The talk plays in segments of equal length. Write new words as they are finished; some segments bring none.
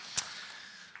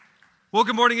Well,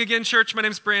 good morning again, church. My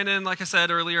name's Brandon. Like I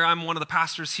said earlier, I'm one of the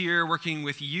pastors here working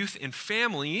with youth and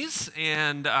families,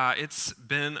 and it's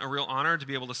been a real honor to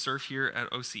be able to serve here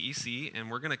at OCEC, and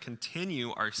we're going to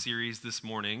continue our series this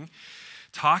morning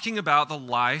talking about the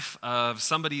life of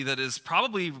somebody that is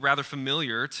probably rather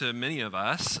familiar to many of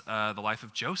us, the life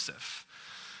of Joseph.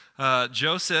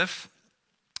 Joseph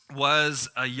was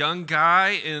a young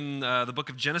guy in the book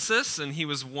of Genesis, and he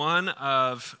was one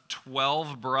of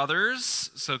 12 brothers.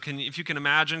 So if you can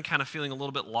imagine kind of feeling a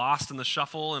little bit lost in the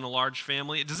shuffle in a large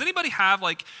family. Does anybody have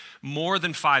like more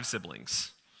than 5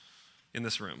 siblings in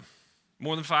this room?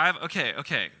 More than 5?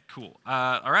 Okay, cool.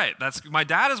 All right, my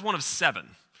dad is one of 7.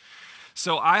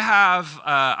 So I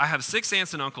have 6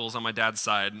 aunts and uncles on my dad's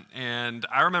side, and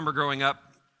I remember growing up,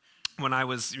 when I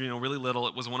was, really little,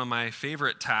 it was one of my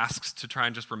favorite tasks to try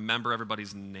and just remember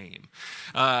everybody's name.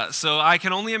 So I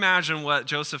can only imagine what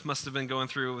Joseph must have been going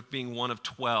through with being one of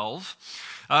 12.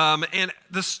 And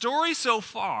the story so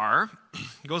far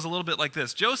goes a little bit like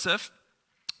this. Joseph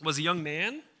was a young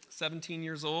man, 17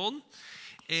 years old,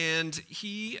 and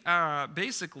he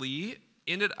basically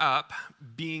ended up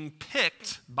being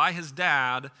picked by his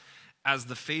dad as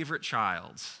the favorite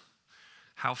child.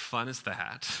 How fun is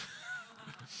that?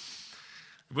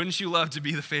 Wouldn't you love to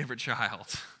be the favorite child?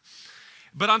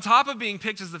 But on top of being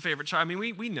picked as the favorite child,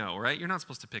 we know, right? You're not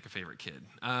supposed to pick a favorite kid.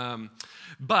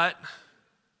 But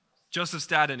Joseph's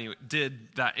dad did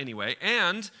that anyway.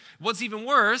 And what's even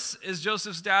worse is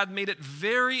Joseph's dad made it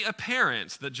very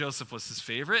apparent that Joseph was his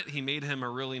favorite. He made him a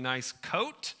really nice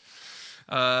coat,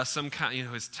 some kind,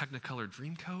 his Technicolor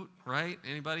dream coat, right?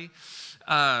 Anybody?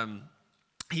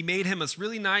 He made him this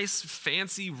really nice,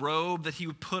 fancy robe that he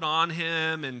would put on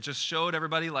him and just showed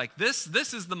everybody, like, this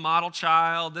is the model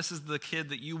child. This is the kid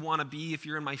that you want to be if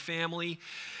you're in my family.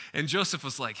 And Joseph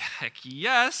was like, heck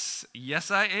yes.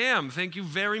 Yes, I am. Thank you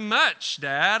very much,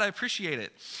 Dad. I appreciate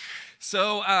it.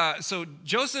 So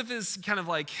Joseph is kind of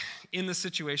like in the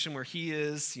situation where he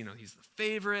is, he's the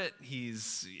favorite.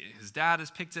 His dad has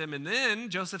picked him. And then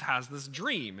Joseph has this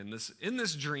dream. And in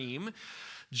this dream,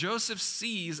 Joseph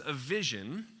sees a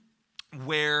vision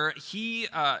where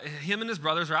him and his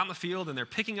brothers are out in the field and they're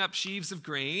picking up sheaves of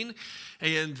grain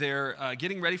and they're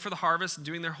getting ready for the harvest and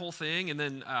doing their whole thing. And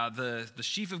then the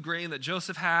sheaf of grain that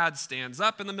Joseph had stands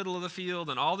up in the middle of the field,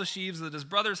 and all the sheaves that his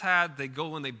brothers had, they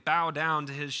go and they bow down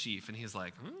to his sheaf. And he's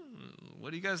like,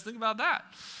 what do you guys think about that?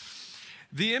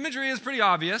 The imagery is pretty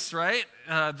obvious, right?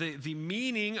 The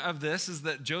meaning of this is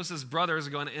that Joseph's brothers are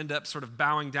going to end up sort of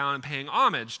bowing down and paying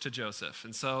homage to Joseph.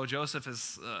 And so Joseph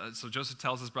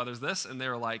tells his brothers this, and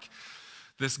they're like,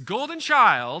 this golden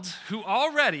child who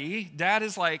already dad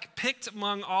is like picked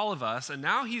among all of us, and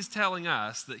now he's telling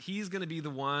us that he's going to be the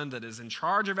one that is in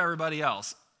charge of everybody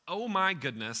else. Oh my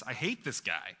goodness, I hate this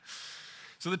guy.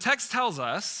 So the text tells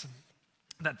us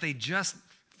that they just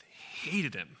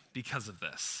hated him because of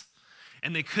this.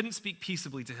 And they couldn't speak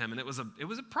peaceably to him, and it was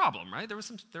a problem, right? There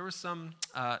was some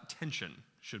tension,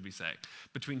 should we say,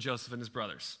 between Joseph and his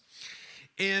brothers.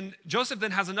 And Joseph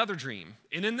then has another dream,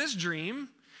 and in this dream,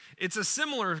 it's a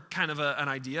similar kind of an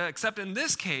idea, except in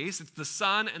this case, it's the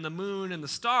sun and the moon and the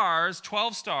stars,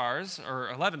 12 stars or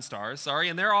 11 stars, sorry,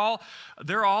 and they're all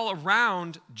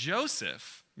around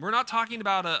Joseph. We're not talking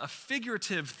about a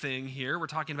figurative thing here. We're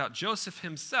talking about Joseph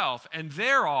himself, and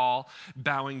they're all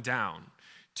bowing down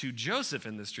to Joseph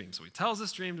in this dream. So he tells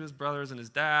this dream to his brothers and his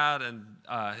dad, and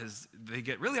they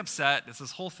get really upset. It's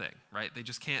this whole thing, right? They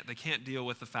can't deal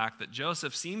with the fact that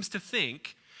Joseph seems to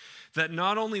think that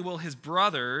not only will his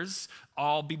brothers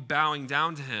all be bowing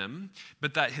down to him,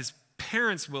 but that his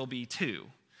parents will be too.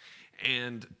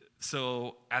 And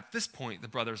so at this point, the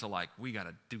brothers are like, we got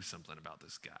to do something about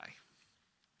this guy.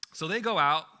 So they go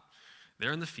out,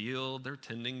 they're in the field, they're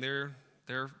tending their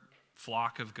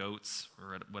flock of goats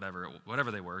or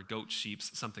whatever they were, goats, sheep,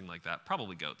 something like that,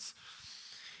 probably goats.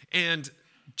 And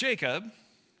Jacob,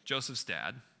 Joseph's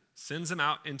dad, sends him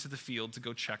out into the field to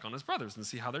go check on his brothers and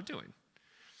see how they're doing.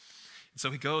 And so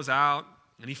he goes out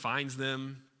and he finds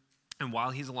them, and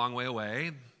while he's a long way away,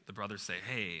 the brothers say,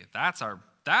 hey, that's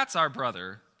our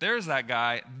brother. There's that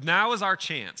guy. Now is our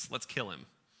chance. Let's kill him.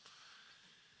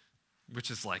 Which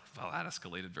is like, well, that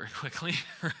escalated very quickly,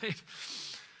 right?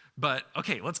 But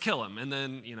okay, let's kill him. And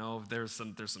then, there's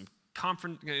some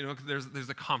conference, there's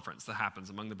a conference that happens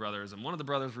among the brothers, and one of the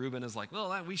brothers, Reuben, is like,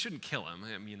 well, we shouldn't kill him.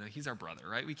 He's our brother,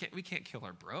 right? We can't kill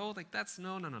our bro. Like, that's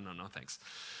no, thanks.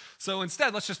 So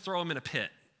instead, let's just throw him in a pit.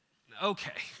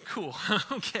 Okay, cool.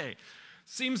 Okay,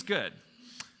 seems good.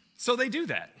 So they do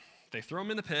that. They throw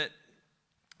him in the pit.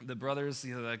 the brothers,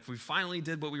 like we finally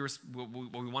did what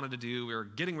we wanted to do. We were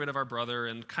getting rid of our brother,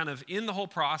 and kind of in the whole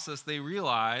process, they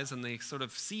realize and they sort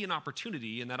of see an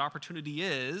opportunity, and that opportunity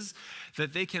is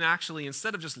that they can actually,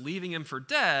 instead of just leaving him for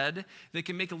dead, they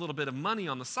can make a little bit of money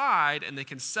on the side, and they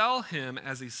can sell him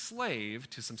as a slave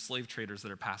to some slave traders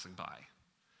that are passing by.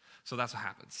 So that's what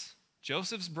happens.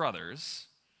 Joseph's brothers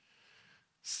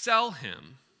sell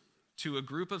him to a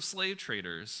group of slave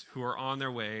traders who are on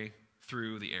their way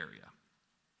through the area.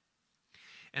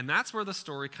 And that's where the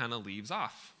story kind of leaves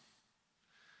off.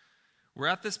 We're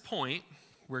at this point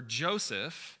where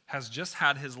Joseph has just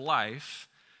had his life,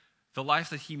 the life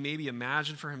that he maybe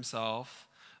imagined for himself,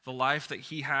 the life that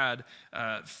he had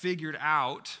figured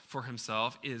out for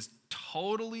himself is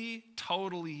totally,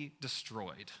 totally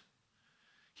destroyed.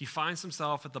 He finds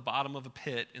himself at the bottom of a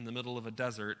pit in the middle of a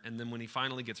desert, and then when he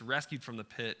finally gets rescued from the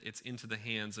pit, it's into the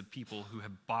hands of people who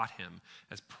have bought him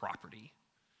as property.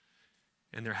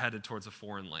 And they're headed towards a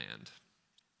foreign land.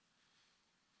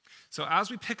 So as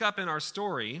we pick up in our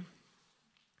story,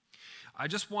 I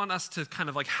just want us to kind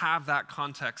of like have that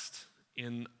context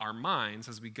in our minds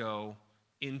as we go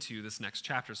into this next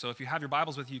chapter. So if you have your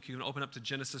Bibles with you, you can open up to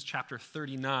Genesis chapter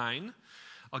 39.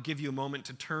 I'll give you a moment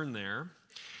to turn there.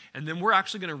 And then we're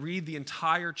actually going to read the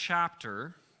entire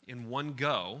chapter in one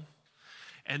go.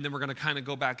 And then we're going to kind of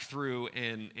go back through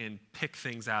and pick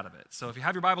things out of it. So if you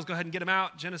have your Bibles, go ahead and get them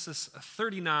out. Genesis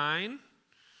 39.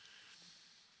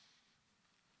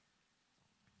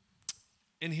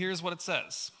 And here's what it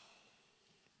says.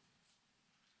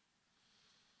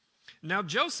 Now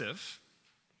Joseph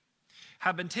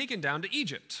had been taken down to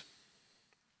Egypt.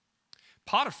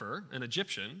 Potiphar, an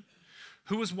Egyptian,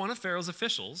 who was one of Pharaoh's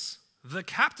officials, the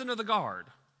captain of the guard,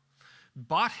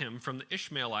 bought him from the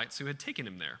Ishmaelites who had taken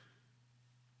him there.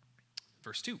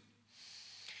 Verse 2,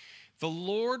 the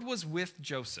Lord was with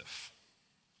Joseph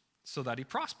so that he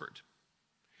prospered,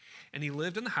 and he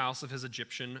lived in the house of his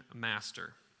Egyptian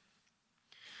master.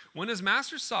 When his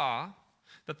master saw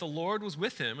that the Lord was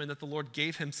with him and that the Lord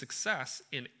gave him success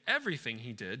in everything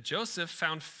he did, Joseph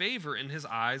found favor in his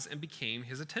eyes and became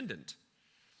his attendant.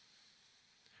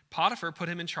 Potiphar put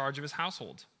him in charge of his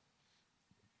household,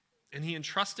 and he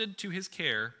entrusted to his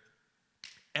care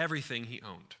everything he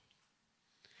owned.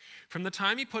 From the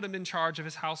time he put him in charge of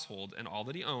his household and all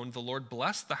that he owned, the Lord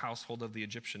blessed the household of the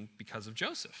Egyptian because of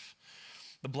Joseph.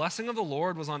 The blessing of the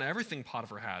Lord was on everything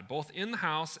Potiphar had, both in the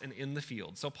house and in the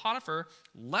field. So Potiphar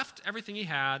left everything he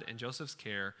had in Joseph's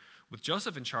care. With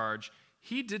Joseph in charge,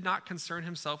 he did not concern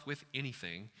himself with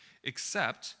anything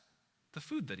except the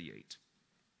food that he ate.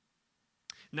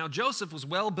 Now Joseph was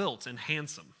well built and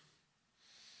handsome.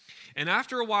 And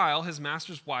after a while, his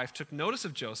master's wife took notice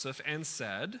of Joseph and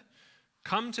said,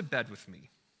 "Come to bed with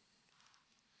me."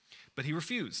 But he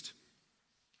refused.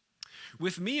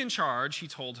 "With me in charge," he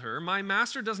told her, "my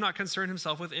master does not concern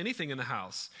himself with anything in the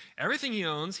house. Everything he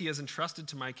owns, he has entrusted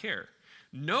to my care.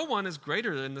 No one is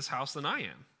greater in this house than I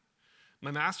am.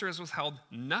 My master has withheld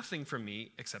nothing from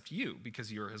me except you,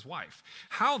 because you are his wife.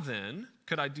 How then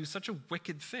could I do such a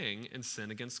wicked thing and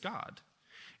sin against God?"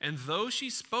 And though she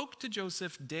spoke to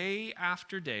Joseph day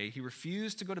after day, he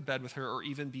refused to go to bed with her or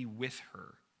even be with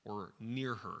her. Or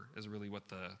near her, is really what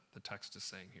the text is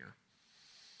saying here.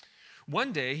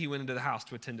 One day, he went into the house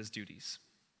to attend his duties,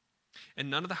 and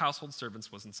none of the household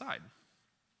servants was inside.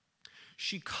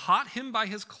 She caught him by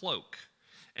his cloak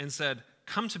and said,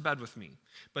 "Come to bed with me."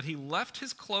 But he left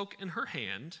his cloak in her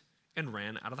hand and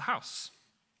ran out of the house.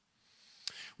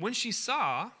 When she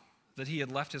saw that he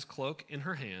had left his cloak in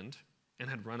her hand and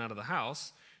had run out of the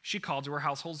house, she called to her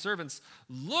household servants.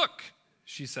 "Look,"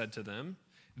 she said to them,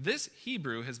 "this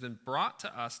Hebrew has been brought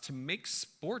to us to make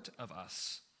sport of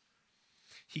us.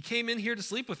 He came in here to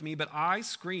sleep with me, but I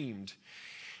screamed.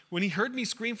 When he heard me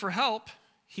scream for help,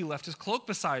 he left his cloak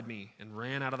beside me and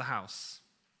ran out of the house."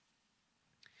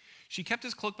 She kept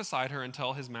his cloak beside her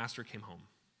until his master came home.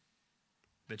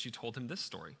 Then she told him this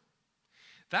story.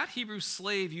 "That Hebrew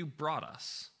slave you brought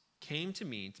us came to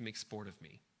me to make sport of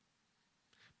me.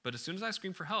 But as soon as I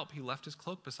screamed for help, he left his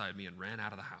cloak beside me and ran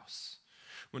out of the house."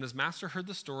 When his master heard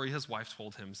the story, his wife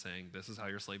told him, saying, "This is how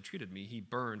your slave treated me." He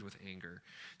burned with anger.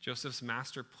 Joseph's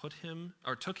master took him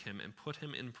and put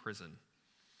him in prison,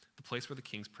 the place where the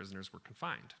king's prisoners were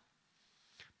confined.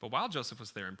 But while Joseph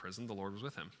was there in prison, the Lord was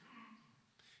with him.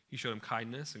 He showed him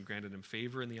kindness and granted him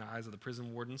favor in the eyes of the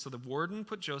prison warden. So the warden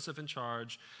put Joseph in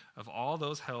charge of all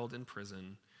those held in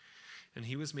prison, and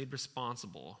he was made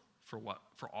responsible for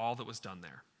all that was done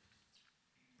there.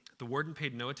 The warden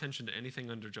paid no attention to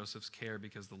anything under Joseph's care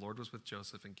because the Lord was with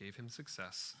Joseph and gave him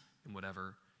success in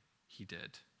whatever he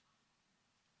did.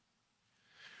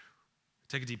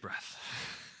 Take a deep breath.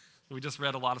 We just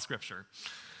read a lot of scripture.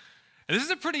 And this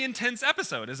is a pretty intense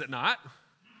episode, is it not?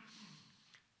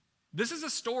 This is a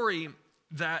story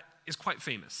that is quite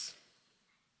famous.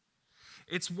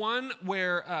 It's one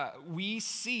where we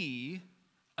see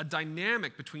a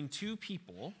dynamic between two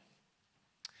people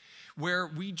where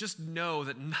we just know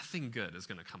that nothing good is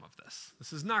going to come of this.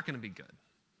 This is not going to be good.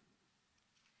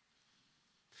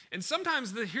 And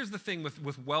sometimes, here's the thing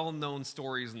with well-known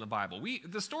stories in the Bible.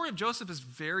 The story of Joseph is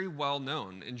very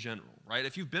well-known in general, right?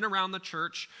 If you've been around the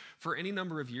church for any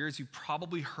number of years, you've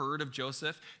probably heard of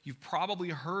Joseph. You've probably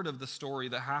heard of the story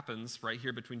that happens right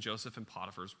here between Joseph and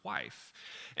Potiphar's wife.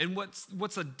 And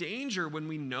what's a danger when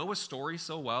we know a story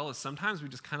so well is sometimes we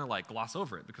just kind of like gloss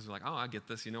over it because we're like, oh, I get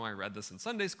this. I read this in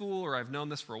Sunday school, or I've known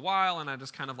this for a while, and I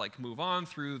just kind of like move on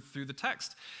through the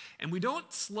text. And we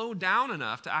don't slow down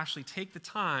enough to actually take the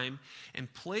time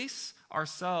and place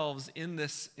ourselves in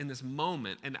this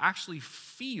moment and actually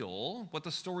feel what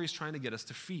the story is trying to get us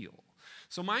to feel.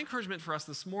 So my encouragement for us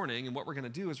this morning, and what we're going to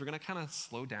do is we're going to kind of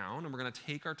slow down, and we're going to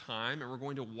take our time, and we're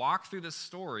going to walk through this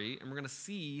story, and we're going to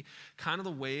see kind of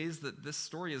the ways that this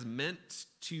story is meant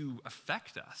to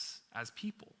affect us as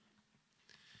people.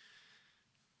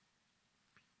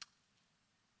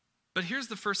 But here's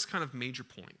the first kind of major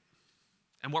point,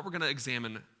 and what we're going to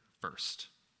examine first.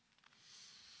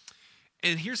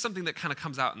 And here's something that kind of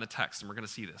comes out in the text, and we're going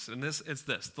to see this. And it's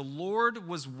this: the Lord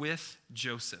was with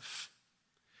Joseph,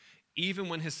 even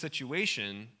when his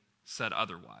situation said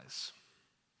otherwise.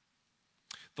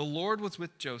 The Lord was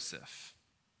with Joseph,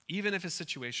 even if his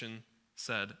situation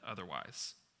said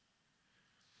otherwise.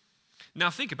 Now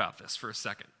think about this for a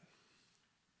second.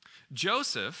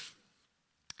 Joseph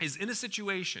is in a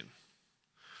situation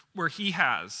where he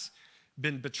has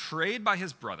been betrayed by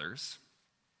his brothers,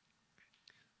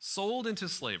 sold into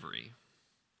slavery,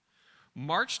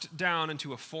 marched down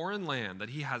into a foreign land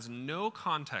that he has no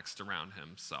context around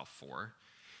himself for.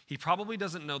 He probably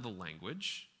doesn't know the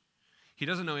language. He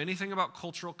doesn't know anything about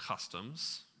cultural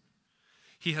customs.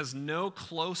 He has no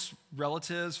close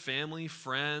relatives, family,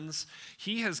 friends.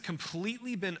 He has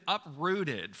completely been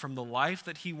uprooted from the life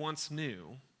that he once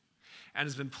knew and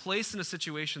has been placed in a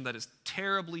situation that is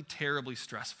terribly, terribly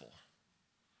stressful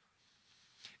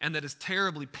and that is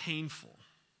terribly painful.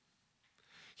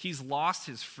 He's lost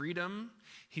his freedom.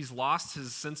 He's lost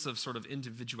his sense of sort of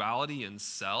individuality and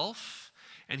self.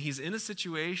 And he's in a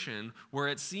situation where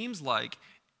it seems like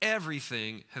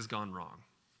everything has gone wrong.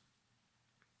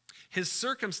 His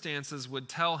circumstances would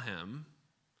tell him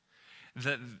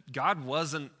that God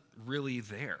wasn't really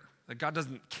there, that God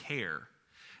doesn't care,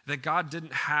 that God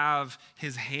didn't have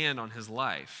his hand on his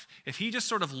life. If he just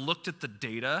sort of looked at the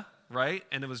data, right,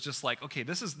 and it was just like, okay,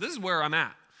 this is where I'm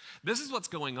at. This is what's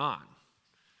going on.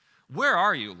 Where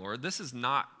are you, Lord? This is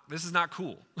not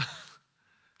cool.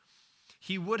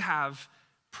 He would have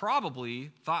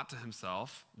probably thought to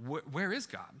himself, where is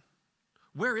God?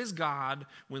 Where is God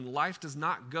when life does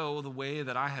not go the way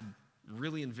that I had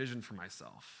really envisioned for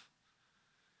myself?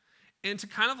 And to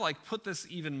kind of like put this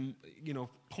even,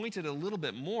 point it a little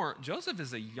bit more, Joseph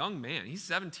is a young man. He's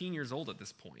 17 years old at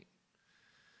this point.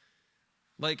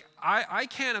 Like, I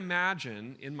can't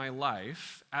imagine in my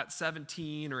life at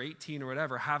 17 or 18 or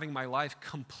whatever having my life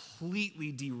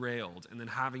completely derailed and then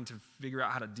having to figure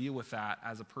out how to deal with that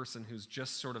as a person who's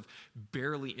just sort of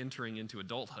barely entering into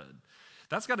adulthood.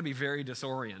 That's got to be very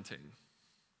disorienting.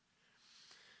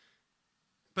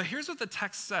 But here's what the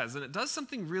text says, and it does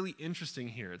something really interesting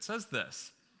here. It says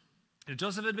this: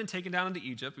 Joseph had been taken down into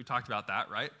Egypt. We talked about that,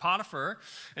 right? Potiphar,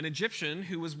 an Egyptian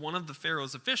who was one of the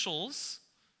Pharaoh's officials,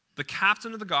 the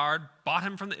captain of the guard, bought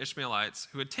him from the Ishmaelites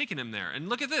who had taken him there. And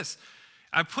look at this.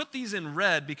 I put these in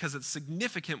red because it's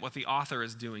significant what the author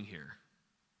is doing here.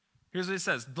 Here's what it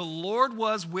says: the Lord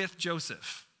was with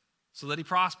Joseph, so that he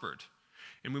prospered.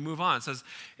 And we move on. It says,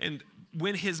 and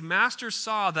when his master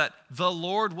saw that the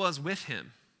Lord was with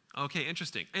him. Okay,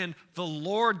 interesting. And the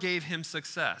Lord gave him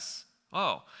success.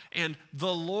 Oh, and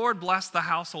the Lord blessed the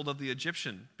household of the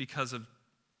Egyptian because of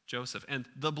Joseph. And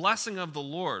the blessing of the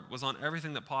Lord was on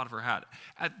everything that Potiphar had.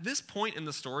 At this point in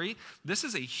the story, this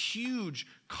is a huge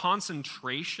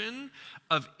concentration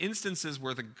of instances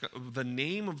where the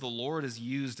name of the Lord is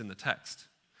used in the text.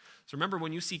 So remember,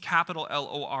 when you see capital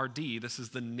L-O-R-D, this is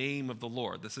the name of the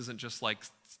Lord. This isn't just like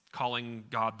calling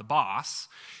God the boss.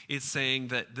 It's saying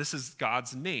that this is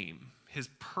God's name, his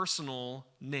personal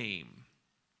name.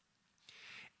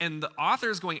 And the author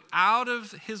is going out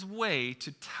of his way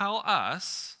to tell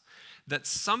us that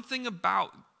something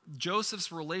about Joseph's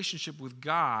relationship with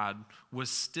God was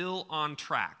still on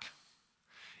track,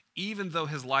 even though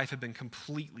his life had been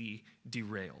completely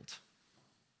derailed.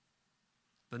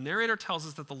 The narrator tells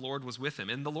us that the Lord was with him.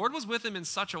 And the Lord was with him in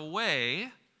such a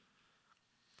way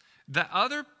that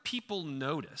other people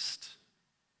noticed.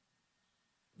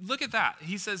 Look at that.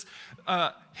 He says,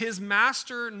 his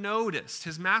master noticed,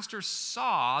 his master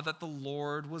saw that the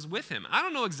Lord was with him. I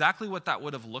don't know exactly what that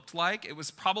would have looked like. It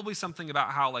was probably something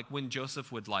about how, like, when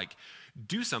Joseph would, like,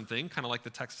 do something, kind of like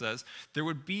the text says, there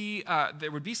would be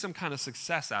some kind of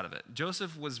success out of it.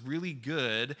 Joseph was really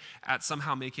good at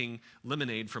somehow making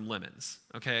lemonade from lemons,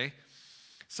 okay?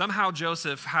 Somehow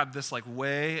Joseph had this like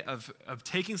way of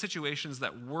taking situations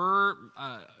that were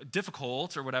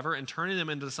difficult or whatever and turning them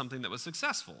into something that was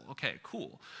successful. Okay,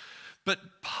 cool. But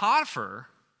Potiphar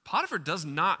does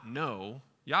not know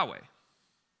Yahweh.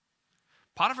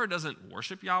 Potiphar doesn't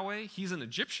worship Yahweh. He's an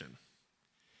Egyptian.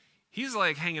 He's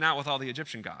like hanging out with all the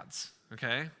Egyptian gods,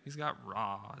 okay? He's got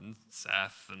Ra and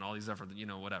Seth and all these other,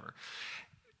 whatever.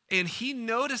 And he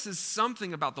notices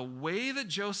something about the way that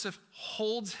Joseph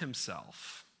holds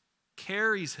himself,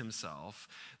 carries himself,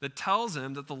 that tells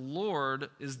him that the Lord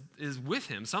is with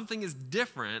him. Something is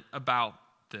different about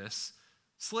this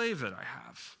slave that I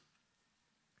have.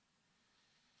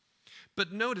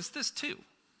 But notice this too.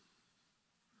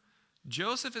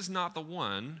 Joseph is not the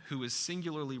one who is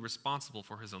singularly responsible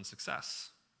for his own success.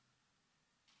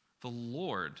 The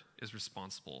Lord is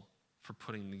responsible for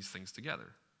putting these things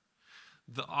together.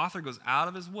 The author goes out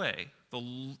of his way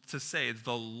to say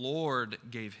the Lord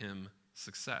gave him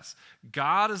success.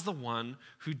 God is the one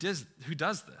who does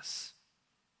this.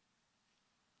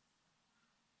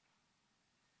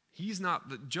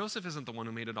 Joseph isn't the one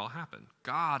who made it all happen.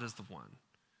 God is the one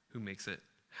who makes it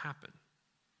happen.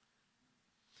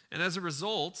 And as a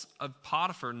result of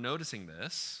Potiphar noticing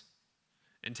this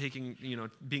and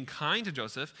being kind to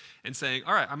Joseph and saying,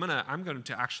 all right, I'm going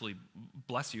to actually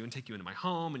bless you and take you into my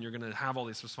home, and you're going to have all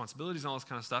these responsibilities and all this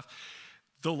kind of stuff,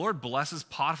 the Lord blesses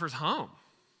Potiphar's home,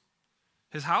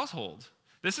 his household.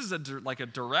 This is a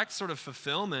direct sort of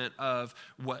fulfillment of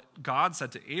what God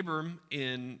said to Abram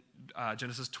in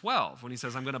Genesis 12 when he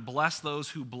says, I'm going to bless those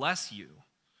who bless you.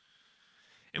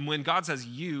 And when God says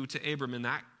you to Abram in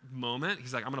that moment,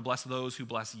 he's like, I'm going to bless those who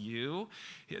bless you.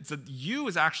 You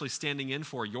is actually standing in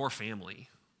for your family,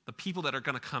 the people that are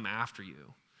going to come after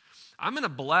you. I'm going to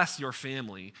bless your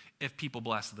family if people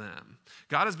bless them.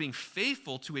 God is being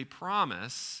faithful to a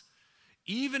promise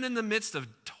even in the midst of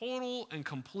total and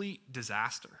complete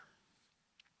disaster.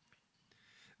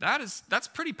 That's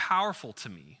pretty powerful to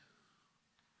me.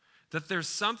 That there's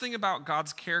something about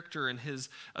God's character and his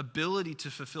ability to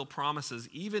fulfill promises,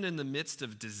 even in the midst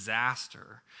of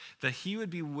disaster, that he would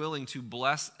be willing to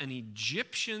bless an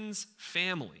Egyptian's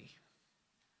family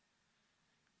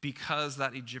because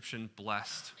that Egyptian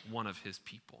blessed one of his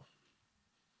people.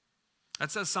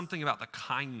 That says something about the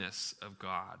kindness of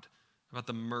God, about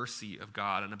the mercy of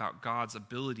God, and about God's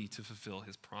ability to fulfill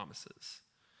his promises.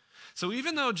 So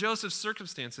even though Joseph's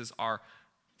circumstances are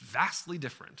vastly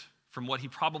different from what he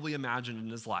probably imagined in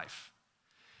his life.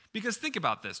 Because think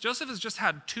about this. Joseph has just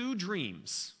had 2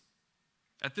 dreams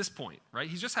at this point, right?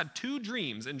 He's just had 2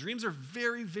 dreams, and dreams are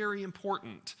very, very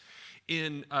important.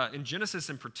 In Genesis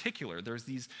in particular, there's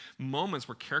these moments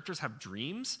where characters have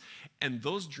dreams, and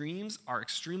those dreams are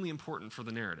extremely important for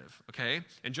the narrative, okay?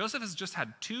 And Joseph has just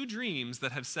had 2 dreams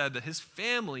that have said that his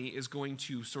family is going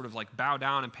to sort of like bow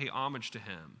down and pay homage to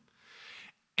him.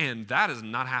 And that is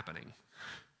not happening.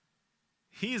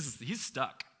 He's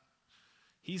stuck.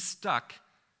 He's stuck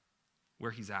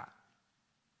where he's at.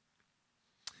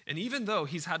 And even though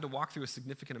he's had to walk through a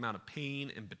significant amount of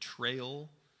pain and betrayal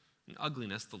and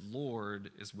ugliness, the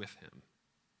Lord is with him.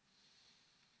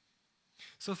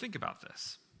 So think about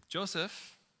this.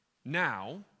 Joseph,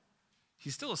 now,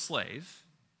 he's still a slave,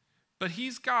 but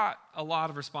he's got a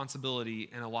lot of responsibility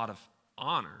and a lot of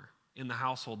honor in the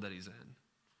household that he's in.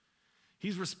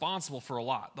 He's responsible for a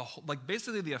lot.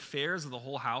 Basically the affairs of the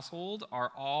whole household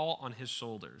are all on his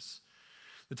shoulders.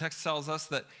 The text tells us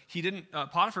that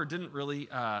Potiphar didn't really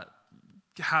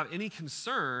have any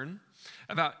concern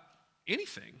about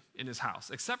anything in his house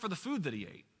except for the food that he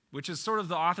ate, which is sort of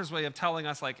the author's way of telling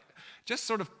us just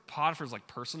sort of Potiphar's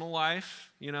personal life,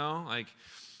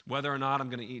 whether or not I'm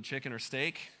going to eat chicken or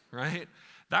steak, right?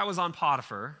 That was on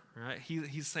Potiphar, right?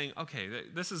 He's saying, okay,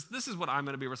 this is what I'm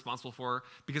going to be responsible for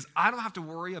because I don't have to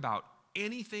worry about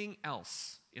anything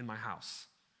else in my house.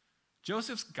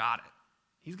 Joseph's got it.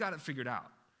 He's got it figured out.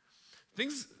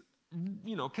 Things,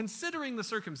 considering the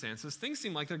circumstances, things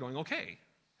seem like they're going okay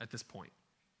at this point.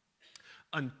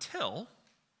 Until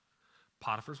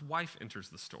Potiphar's wife enters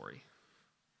the story.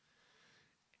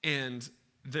 And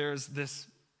there's this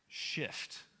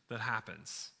shift that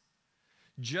happens.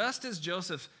 Just as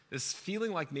Joseph is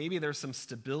feeling like maybe there's some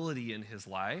stability in his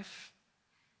life,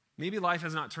 maybe life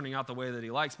is not turning out the way that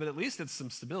he likes, but at least it's some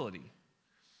stability.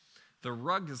 The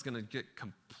rug is going to get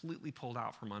completely pulled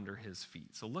out from under his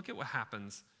feet. So look at what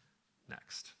happens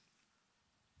next.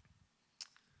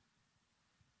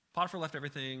 Potiphar left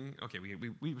everything. Okay,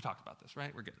 we talked about this,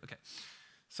 right? We're good. Okay.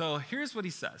 So here's what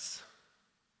he says.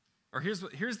 Or here's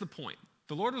the point.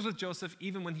 The Lord was with Joseph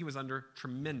even when he was under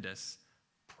tremendous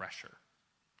pressure.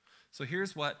 So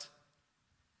here's what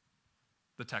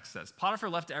the text says. Potiphar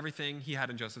left everything he had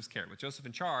in Joseph's care. With Joseph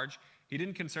in charge, he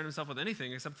didn't concern himself with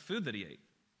anything except the food that he ate,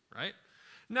 right?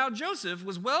 Now Joseph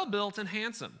was well built and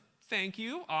handsome. Thank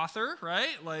you, author,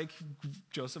 right? Like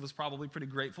Joseph was probably pretty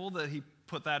grateful that he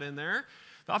put that in there.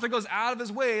 The author goes out of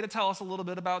his way to tell us a little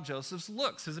bit about Joseph's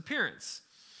looks, his appearance.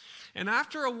 And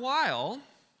after a while,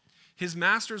 his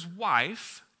master's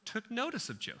wife took notice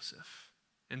of Joseph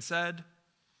and said,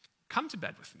 "Come to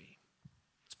bed with me."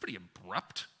 It's pretty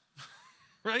abrupt,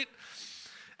 right?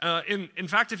 In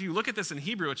fact, if you look at this in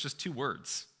Hebrew, it's just 2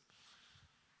 words.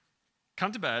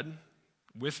 Come to bed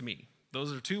with me.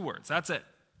 Those are 2 words. That's it.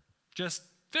 Just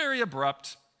very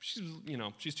abrupt.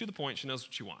 She's to the point. She knows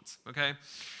what she wants, okay?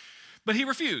 But he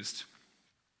refused.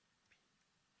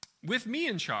 "With me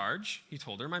in charge," he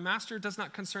told her, "my master does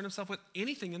not concern himself with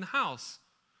anything in the house.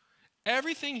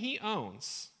 Everything he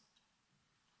owns,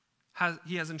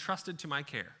 he has entrusted to my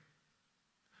care.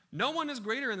 No one is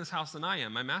greater in this house than I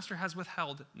am. My master has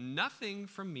withheld nothing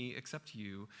from me except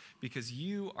you, because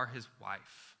you are his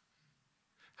wife.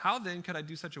 How then could I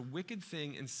do such a wicked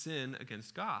thing and sin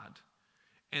against God?"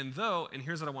 And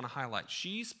here's what I want to highlight,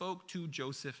 she spoke to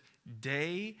Joseph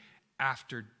day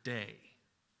after day.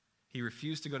 He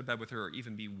refused to go to bed with her or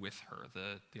even be with her.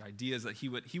 The idea is that he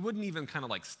wouldn't even kind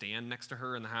of like stand next to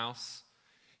her in the house.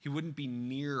 He wouldn't be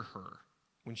near her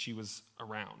when she was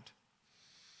around.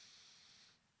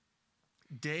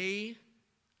 Day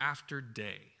after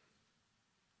day,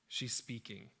 she's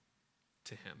speaking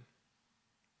to him.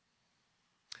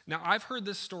 Now, I've heard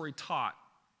this story taught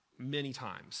many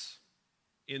times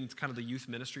in kind of the youth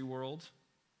ministry world.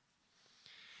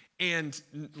 And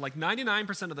like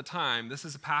 99% of the time, this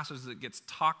is a passage that gets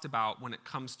talked about when it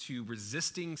comes to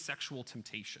resisting sexual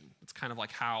temptation. It's kind of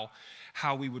like how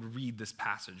we would read this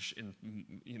passage in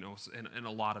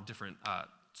a lot of different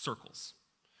circles.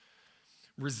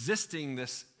 Resisting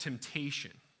this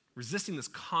temptation, resisting this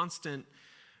constant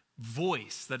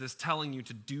voice that is telling you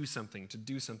to do something, to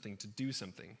do something, to do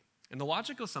something. And the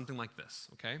logic goes something like this,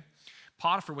 okay?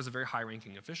 Potiphar was a very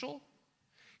high-ranking official.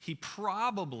 He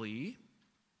probably,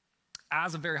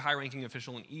 as a very high-ranking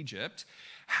official in Egypt,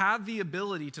 had the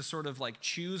ability to sort of like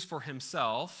choose for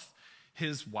himself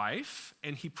his wife,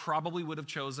 and he probably would have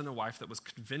chosen a wife that was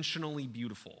conventionally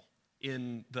beautiful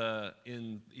in the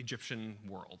Egyptian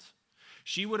world.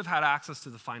 She would have had access to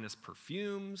the finest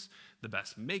perfumes, the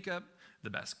best makeup, the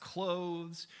best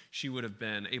clothes. She would have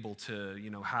been able to,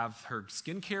 have her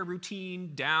skincare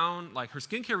routine down. Like her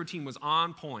skincare routine was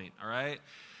on point, all right?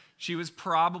 She was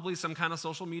probably some kind of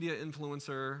social media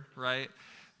influencer, right?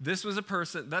 This was a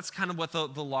person, that's kind of what the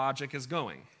logic is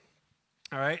going.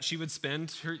 All right, she would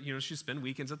spend she'd spend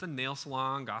weekends at the nail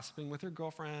salon, gossiping with her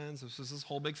girlfriends. This was this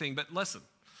whole big thing. But listen,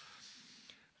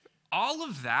 all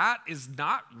of that is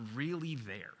not really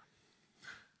there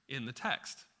in the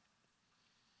text.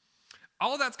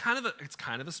 All of that's kind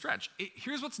of a stretch.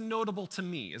 Here's what's notable to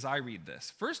me as I read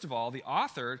this. First of all, the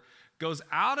author goes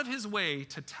out of his way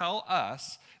to tell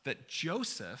us that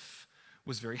Joseph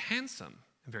was very handsome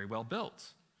and very well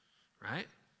built, right?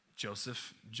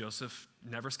 Joseph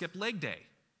never skipped leg day,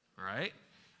 all right?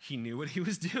 He knew what he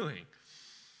was doing.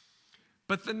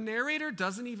 But the narrator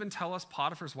doesn't even tell us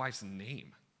Potiphar's wife's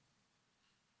name.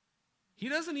 He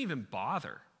doesn't even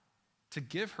bother to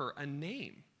give her a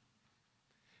name.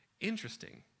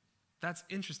 Interesting. That's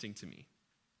interesting to me.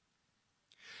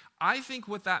 I think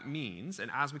what that means,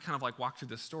 and as we kind of like walk through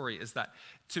this story, is that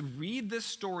to read this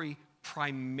story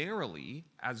primarily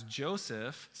as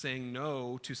Joseph saying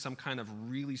no to some kind of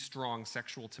really strong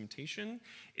sexual temptation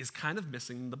is kind of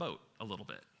missing the boat a little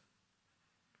bit.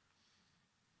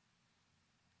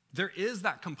 There is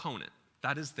that component.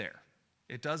 That is there.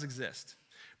 It does exist.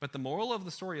 But the moral of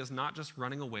the story is not just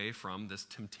running away from this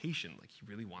temptation, like he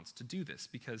really wants to do this,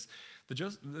 because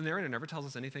the narrator never tells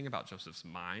us anything about Joseph's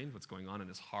mind, what's going on in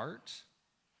his heart.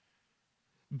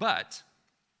 But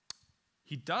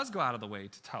he does go out of the way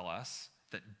to tell us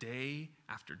that day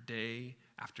after day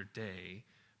after day,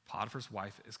 Potiphar's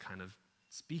wife is kind of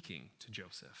speaking to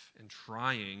Joseph and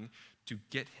trying to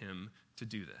get him to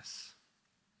do this.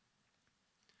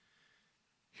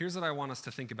 Here's what I want us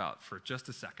to think about for just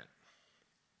a second.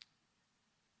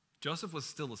 Joseph was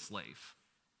still a slave.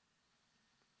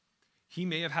 He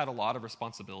may have had a lot of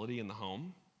responsibility in the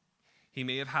home. He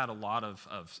may have had a lot of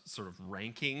sort of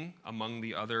ranking among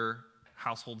the other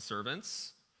household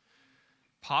servants.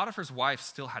 Potiphar's wife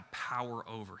still had power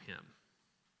over him.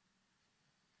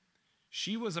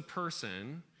 She was a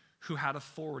person who had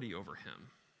authority over him.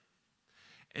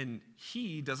 And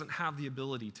he doesn't have the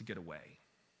ability to get away.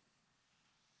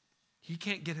 He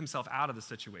can't get himself out of the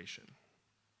situation.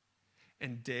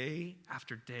 And day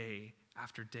after day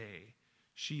after day,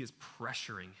 she is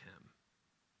pressuring him.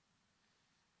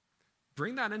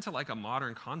 Bring that into like a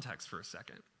modern context for a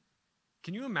second.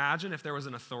 Can you imagine if there was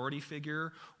an authority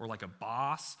figure or like a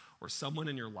boss or someone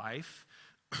in your life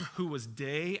who was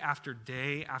day after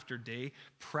day after day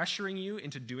pressuring you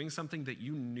into doing something that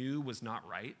you knew was not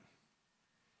right,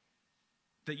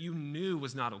 that you knew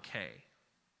was not okay,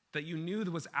 that you knew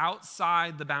that was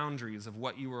outside the boundaries of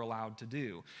what you were allowed to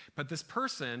do? But this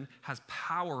person has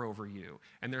power over you,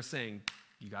 and they're saying,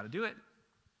 you got to do it.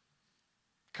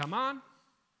 Come on.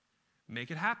 Make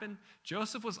it happen.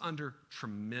 Joseph was under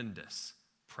tremendous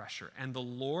pressure, and the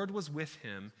Lord was with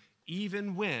him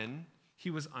even when he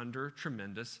was under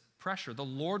tremendous pressure. The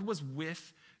Lord was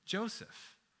with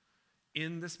Joseph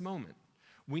in this moment.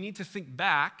 We need to think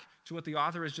back to what the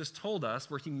author has just told us,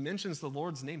 where he mentions the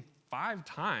Lord's name 5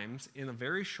 times in a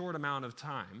very short amount of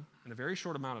time, in a very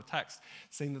short amount of text,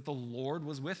 saying that the Lord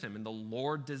was with him, and the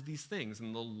Lord did these things,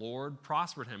 and the Lord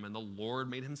prospered him, and the Lord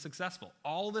made him successful.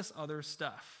 All this other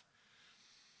stuff.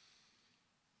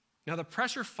 Now, the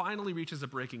pressure finally reaches a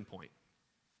breaking point,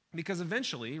 because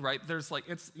eventually, right, there's like,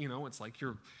 it's like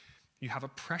you have a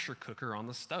pressure cooker on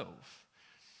the stove,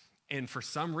 and for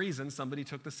some reason, somebody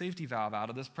took the safety valve out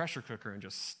of this pressure cooker and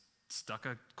just stuck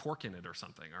a cork in it or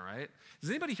something, all right? Does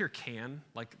anybody here can?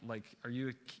 Like, are you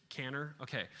a canner?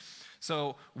 Okay,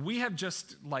 so we have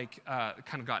just kind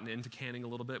of gotten into canning a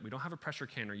little bit. We don't have a pressure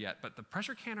canner yet, but the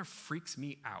pressure canner freaks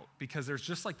me out because there's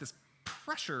just like this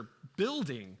pressure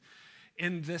building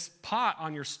in this pot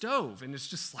on your stove, and it's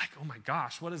just like, oh my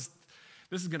gosh,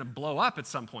 this is gonna blow up at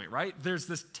some point, right? There's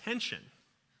this tension.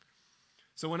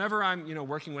 So whenever I'm,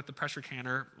 working with the pressure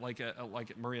canner, like at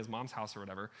Maria's mom's house or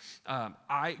whatever,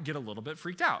 I get a little bit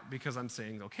freaked out because I'm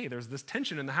saying, okay, there's this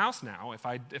tension in the house now. If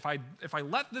I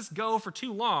let this go for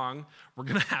too long, we're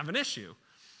gonna have an issue.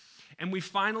 And we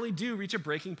finally do reach a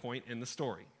breaking point in the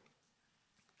story.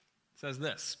 It says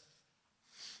this.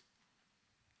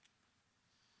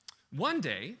 One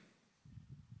day,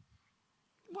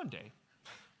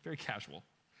 very casual,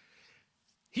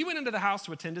 he went into the house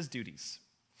to attend his duties,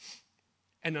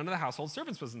 and none of the household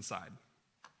servants was inside.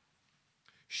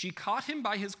 She caught him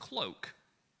by his cloak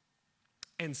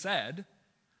and said,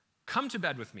 "Come to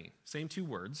bed with me." Same 2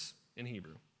 words in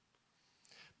Hebrew.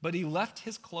 But he left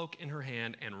his cloak in her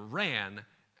hand and ran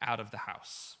out of the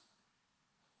house.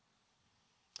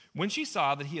 When she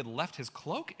saw that he had left his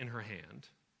cloak in her hand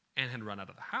and had run out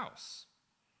of the house,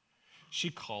 she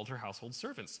called her household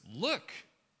servants. "Look,"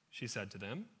 she said to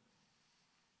them,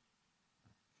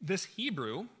 "this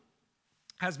Hebrew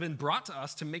has been brought to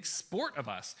us to make sport of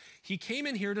us. He came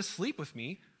in here to sleep with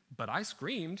me, but I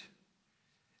screamed.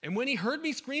 And when he heard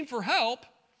me scream for help,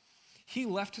 he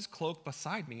left his cloak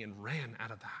beside me and ran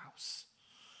out of the house."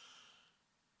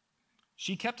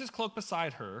 She kept his cloak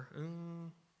beside her.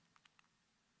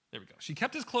 There we go. She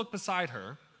kept his cloak beside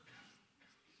her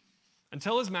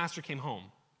until his master came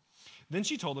home. Then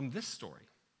she told him this story.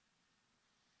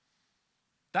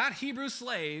 "That Hebrew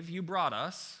slave you brought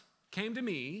us came to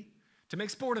me to make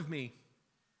sport of me.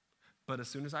 But as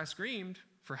soon as I screamed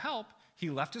for help, he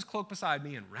left his cloak beside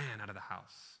me and ran out of the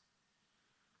house."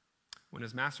 When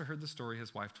his master heard the story,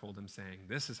 his wife told him, saying,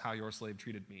 "This is how your slave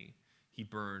treated me." He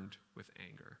burned with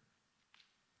anger.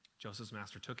 Joseph's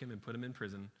master took him and put him in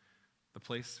prison, the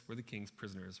place where the king's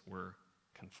prisoners were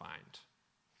confined.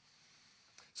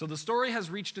 So the story has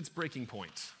reached its breaking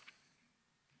point.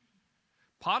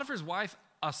 Potiphar's wife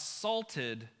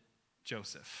assaulted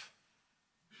Joseph.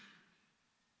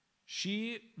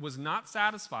 She was not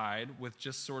satisfied with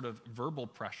just sort of verbal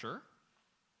pressure.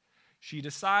 She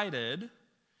decided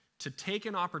to take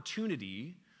an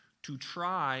opportunity to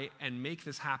try and make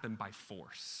this happen by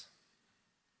force.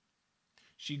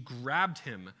 She grabbed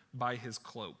him by his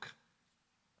cloak.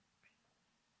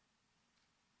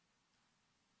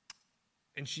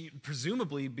 And she,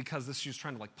 presumably because she was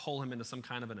trying to pull him into some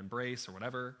kind of an embrace or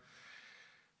whatever.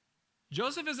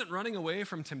 Joseph isn't running away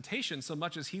from temptation so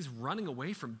much as he's running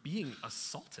away from being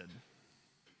assaulted.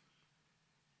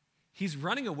 He's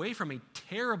running away from a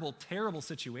terrible, terrible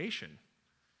situation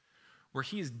where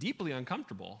he is deeply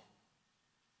uncomfortable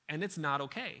and it's not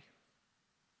okay.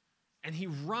 And he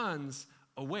runs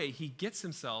away. He gets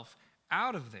himself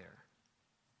out of there.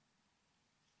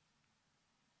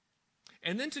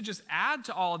 And then to just add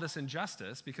to all of this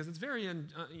injustice, because it's very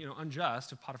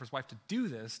unjust of Potiphar's wife to do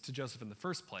this to Joseph in the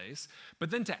first place,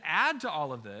 but then to add to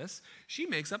all of this, she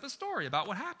makes up a story about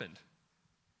what happened.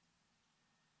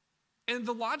 And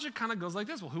the logic kind of goes like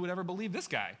this. Well, who would ever believe this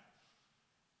guy?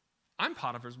 I'm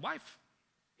Potiphar's wife.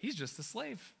 He's just a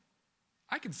slave.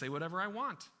 I can say whatever I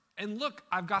want. And look,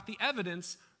 I've got the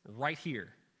evidence right here.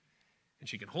 And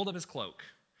she can hold up his cloak.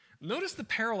 Notice the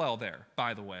parallel there,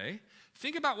 by the way.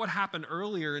 Think about what happened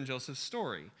earlier in Joseph's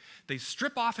story. They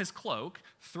strip off his cloak,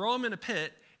 throw him in a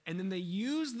pit, and then they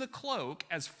use the cloak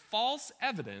as false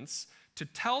evidence to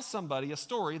tell somebody a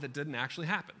story that didn't actually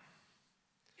happen.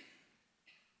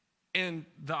 And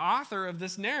the author of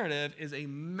this narrative is a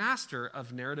master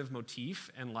of narrative motif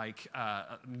and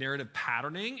narrative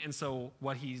patterning. And so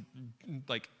what he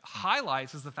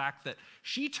highlights is the fact that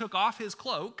she took off his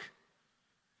cloak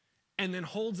and then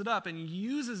holds it up and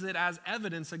uses it as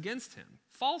evidence against him,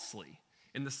 falsely,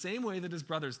 in the same way that his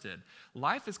brothers did.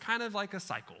 Life is kind of like a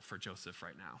cycle for Joseph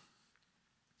right now.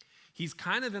 He's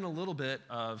kind of in a little bit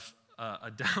of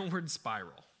a downward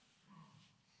spiral.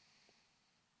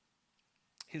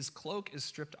 His cloak is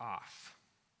stripped off,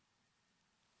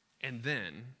 and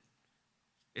then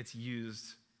it's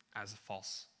used as a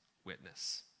false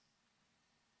witness.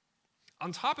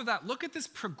 On top of that, look at this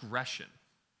progression,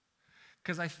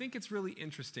 because I think it's really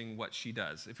interesting what she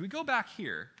does. If we go back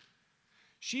here,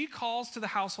 she calls to the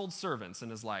household servants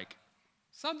and is like,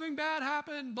 something bad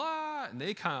happened, blah, and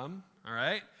they come, all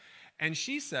right? And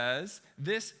she says,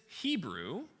 this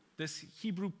Hebrew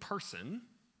person,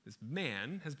 this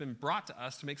man, has been brought to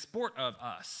us to make sport of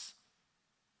us.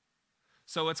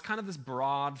 So it's kind of this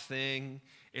broad thing.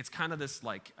 It's kind of this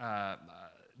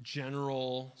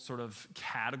general sort of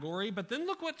category. But then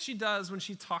look what she does when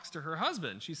she talks to her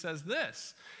husband. She says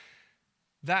this,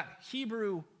 that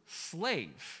Hebrew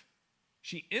slave,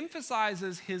 she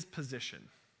emphasizes his position.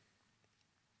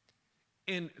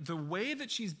 And the way that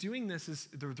she's doing this is,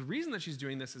 the reason that she's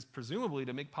doing this is presumably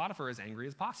to make Potiphar as angry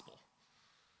as possible.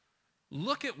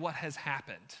 Look at what has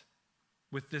happened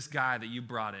with this guy that you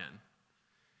brought in.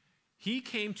 He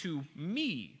came to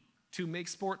me to make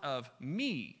sport of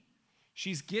me.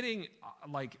 She's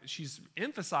she's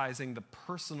emphasizing the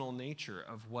personal nature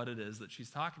of what it is that she's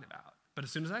talking about. But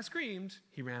as soon as I screamed,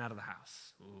 he ran out of the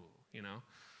house. Ooh,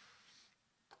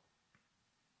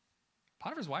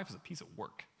 Potiphar's wife is a piece of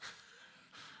work.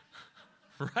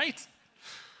 Right?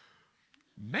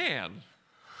 Man.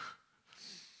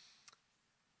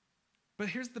 But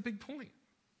here's the big point.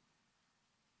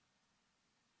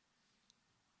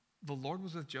 The Lord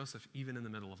was with Joseph even in the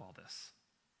middle of all this.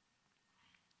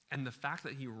 And the fact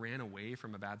that he ran away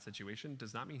from a bad situation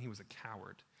does not mean he was a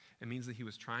coward. It means that he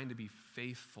was trying to be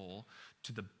faithful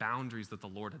to the boundaries that the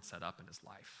Lord had set up in his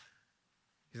life.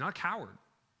 He's not a coward.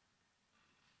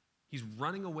 He's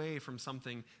running away from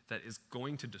something that is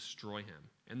going to destroy him.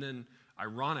 And then,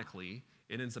 ironically,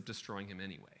 it ends up destroying him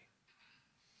anyway.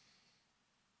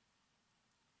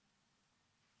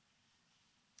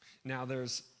 Now,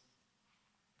 there's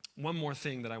one more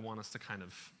thing that I want us to kind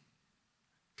of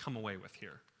come away with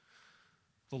here.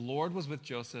 The Lord was with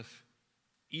Joseph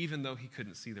even though he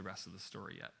couldn't see the rest of the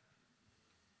story yet.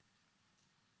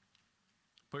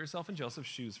 Put yourself in Joseph's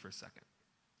shoes for a second.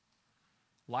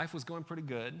 Life was going pretty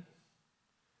good,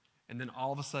 and then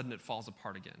all of a sudden it falls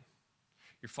apart again.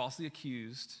 You're falsely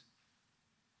accused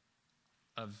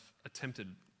of attempted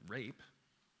rape.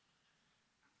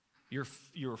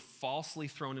 You're falsely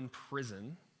thrown in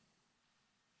prison.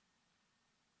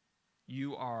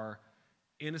 You are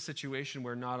in a situation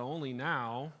where not only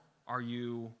now are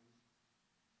you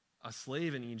a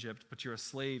slave in Egypt, but you're a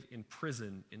slave in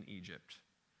prison in Egypt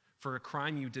for a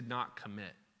crime you did not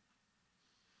commit.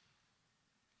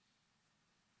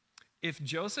 If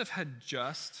Joseph had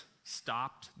just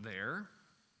stopped there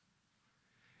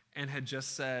and had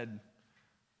just said,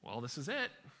 well, this is it.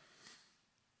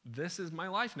 This is my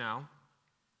life now,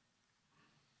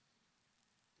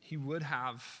 he would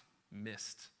have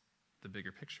missed the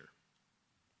bigger picture.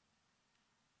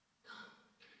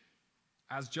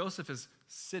 As Joseph is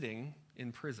sitting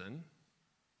in prison,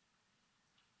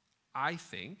 I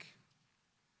think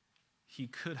he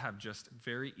could have just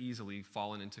very easily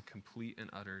fallen into complete and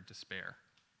utter despair.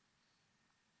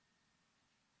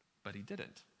 But he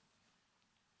didn't.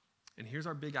 And here's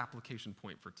our big application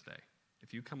point for today.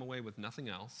 If you come away with nothing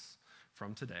else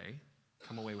from today,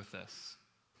 come away with this.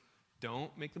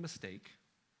 Don't make the mistake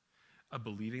of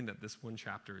believing that this one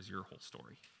chapter is your whole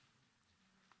story.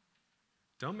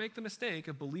 Don't make the mistake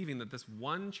of believing that this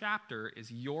one chapter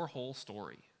is your whole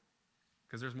story.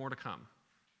 because there's more to come.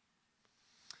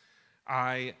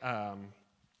 I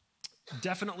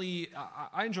definitely,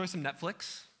 I enjoy some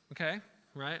Netflix, okay,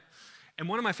 right? And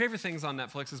one of my favorite things on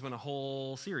Netflix is when a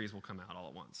whole series will come out all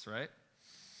at once, right?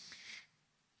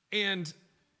 And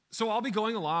so I'll be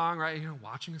going along, right,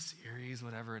 watching a series,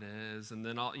 whatever it is, and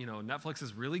then Netflix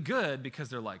is really good because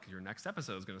they're like, your next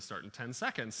episode is going to start in 10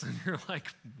 seconds, and you're like,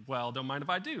 well, don't mind if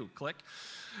I do, click,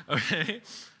 okay?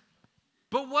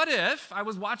 But what if I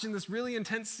was watching this really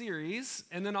intense series,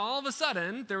 and then all of a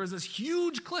sudden, there was this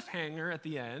huge cliffhanger at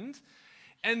the end,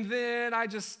 and then I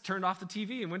just turned off the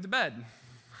TV and went to bed.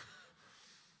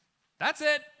 That's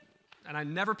it, and I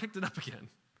never picked it up again.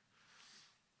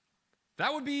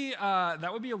 That would be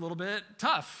a little bit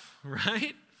tough,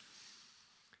 right?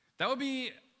 That would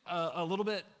be a little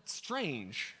bit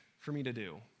strange for me to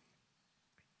do.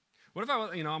 What if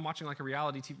I'm watching like a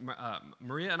reality TV?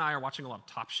 Maria and I are watching a lot of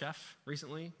Top Chef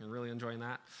recently. We're really enjoying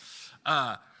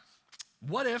that.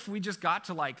 What if we just got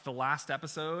to like the last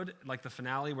episode, like the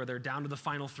finale, where they're down to the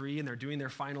final 3 and they're doing their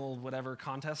final whatever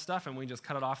contest stuff, and we just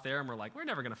cut it off there and we're like, we're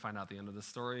never going to find out the end of this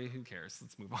story. Who cares?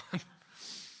 Let's move on.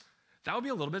 That would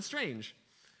be a little bit strange.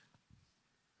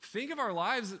 Think of our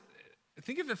lives.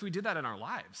 Think of if we did that in our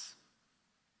lives.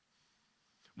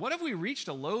 What if we reached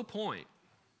a low point?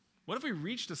 What if we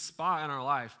reached a spot in our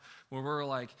life where we're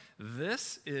like,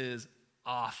 this is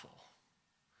awful.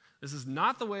 This is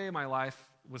not the way my life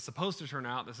was supposed to turn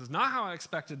out. This is not how I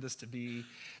expected this to be.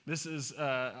 This is,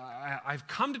 I've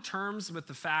come to terms with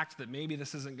the fact that maybe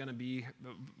this isn't going to be,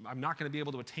 I'm not going to be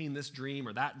able to attain this dream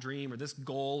or this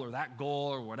goal or that goal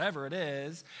or whatever it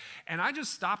is. And I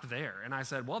just stopped there and I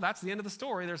said, well, that's the end of the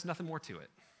story. There's nothing more to it.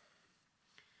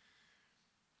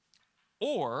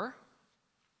 Or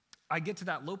I get to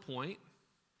that low point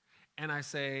and I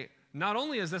say, not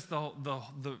only is this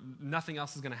the nothing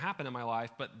else is going to happen in my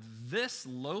life, but this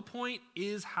low point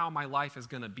is how my life is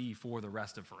going to be for the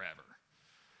rest of forever.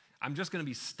 I'm just going to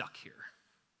be stuck here.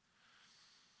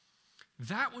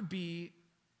 That would be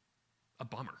a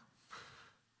bummer.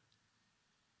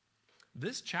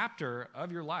 This chapter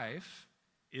of your life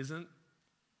isn't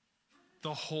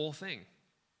the whole thing.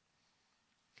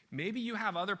 Maybe you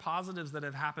have other positives that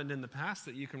have happened in the past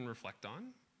that you can reflect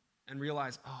on and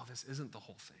realize, oh, this isn't the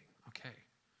whole thing. Okay,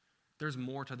 there's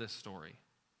more to this story.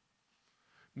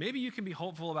 Maybe you can be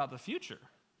hopeful about the future,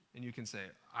 and you can say,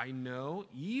 I know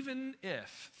even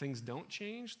if things don't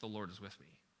change, the Lord is with me.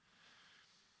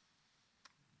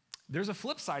 There's a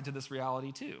flip side to this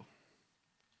reality, too.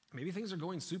 Maybe things are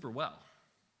going super well,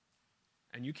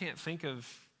 and you can't think of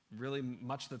really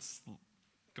much that's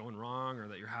going wrong or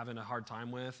that you're having a hard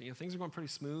time with. Things are going pretty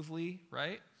smoothly,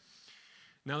 right?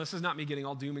 Now, this is not me getting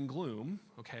all doom and gloom,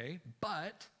 okay?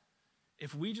 But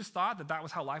if we just thought that that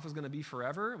was how life was going to be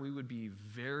forever, we would be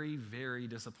very, very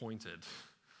disappointed.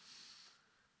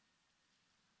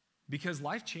 Because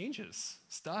life changes.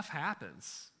 Stuff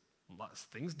happens.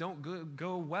 Things don't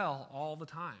go well all the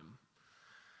time.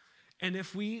 And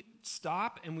if we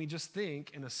stop and we just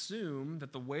think and assume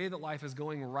that the way that life is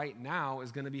going right now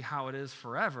is going to be how it is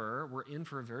forever, we're in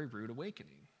for a very rude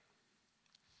awakening.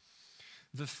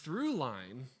 The through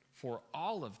line for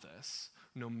all of this,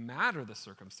 no matter the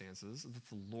circumstances, is that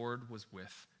the Lord was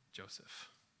with Joseph.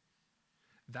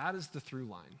 That is the through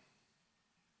line.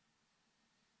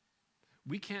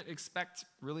 We can't expect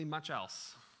really much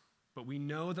else, but we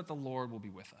know that the Lord will be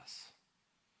with us.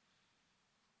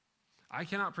 I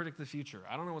cannot predict the future.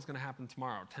 I don't know what's going to happen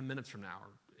tomorrow, 10 minutes from now, or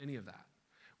any of that.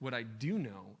 What I do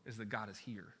know is that God is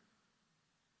here.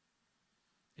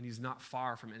 And he's not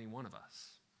far from any one of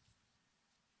us.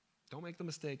 Don't make the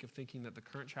mistake of thinking that the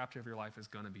current chapter of your life is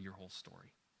going to be your whole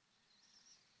story.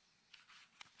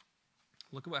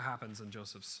 Look at what happens in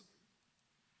Joseph's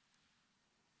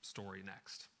story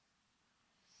next.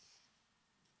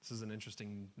 This is an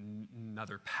interesting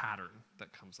another pattern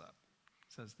that comes up.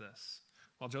 It says this.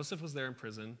 While Joseph was there in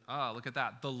prison, look at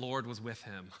that. The Lord was with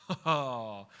him.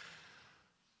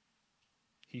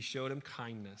 He showed him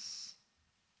kindness.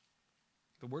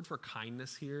 The word for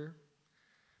kindness here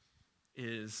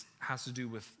has to do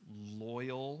with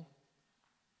loyal,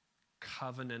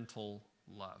 covenantal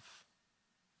love.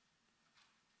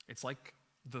 It's like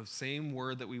the same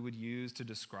word that we would use to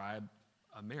describe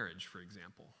a marriage, for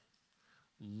example.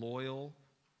 Loyal,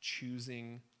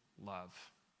 choosing love.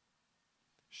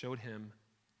 Showed him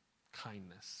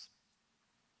kindness.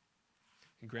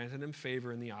 He granted him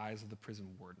favor in the eyes of the prison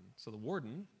warden. So the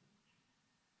warden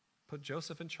put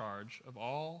Joseph in charge of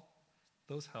all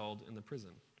those held in the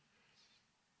prison.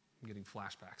 I'm getting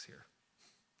flashbacks here.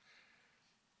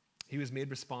 He was made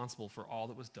responsible for all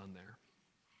that was done there.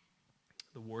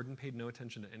 The warden paid no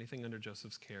attention to anything under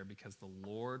Joseph's care because the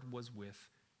Lord was with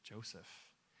Joseph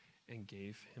and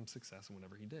gave him success in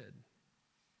whatever he did.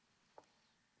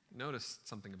 Notice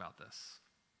something about this.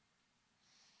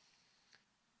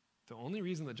 The only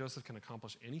reason that Joseph can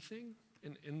accomplish anything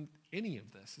in any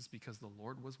of this is because the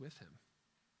Lord was with him.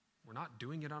 We're not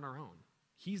doing it on our own.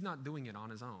 He's not doing it on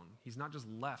his own. He's not just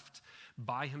left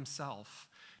by himself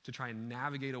to try and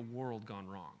navigate a world gone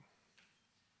wrong.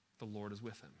 The Lord is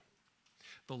with him.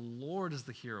 The Lord is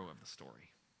the hero of the story.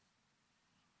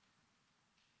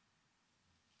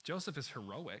 Joseph is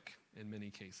heroic in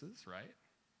many cases, right?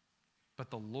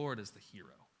 But the Lord is the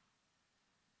hero.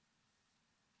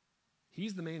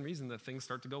 He's the main reason that things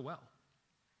start to go well.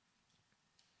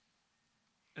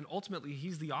 And ultimately,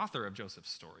 he's the author of Joseph's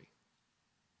story.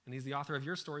 And he's the author of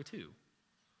your story too.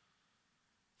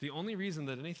 The only reason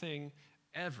that anything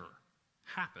ever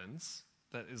happens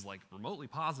that is like remotely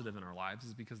positive in our lives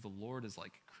is because the Lord is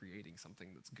like creating something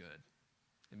that's good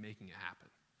and making it happen.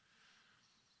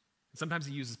 And sometimes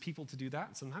he uses people to do that,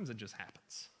 and sometimes it just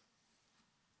happens.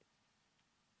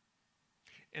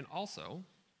 And also,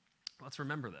 let's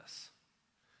remember this.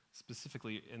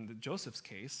 Specifically in Joseph's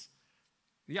case,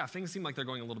 yeah, things seem like they're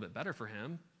going a little bit better for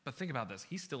him, but think about this.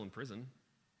 He's still in prison.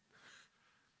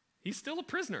 He's still a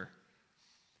prisoner.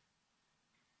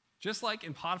 Just like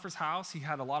in Potiphar's house, he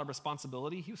had a lot of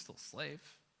responsibility, he was still a slave.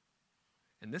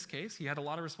 In this case, he had a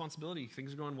lot of responsibility.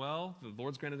 Things are going well, the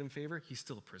Lord's granted him favor, he's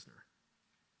still a prisoner.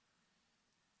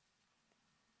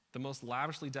 The most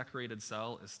lavishly decorated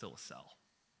cell is still a cell.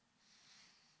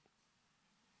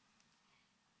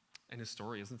 And his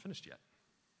story isn't finished yet.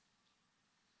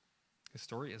 His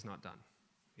story is not done.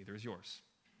 Neither is yours.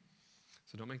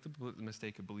 So don't make the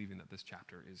mistake of believing that this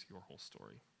chapter is your whole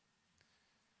story.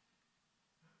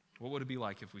 What would it be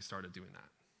like if we started doing that?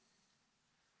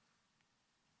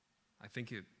 I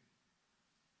think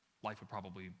life would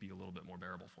probably be a little bit more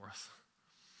bearable for us.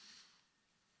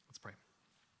 Let's pray.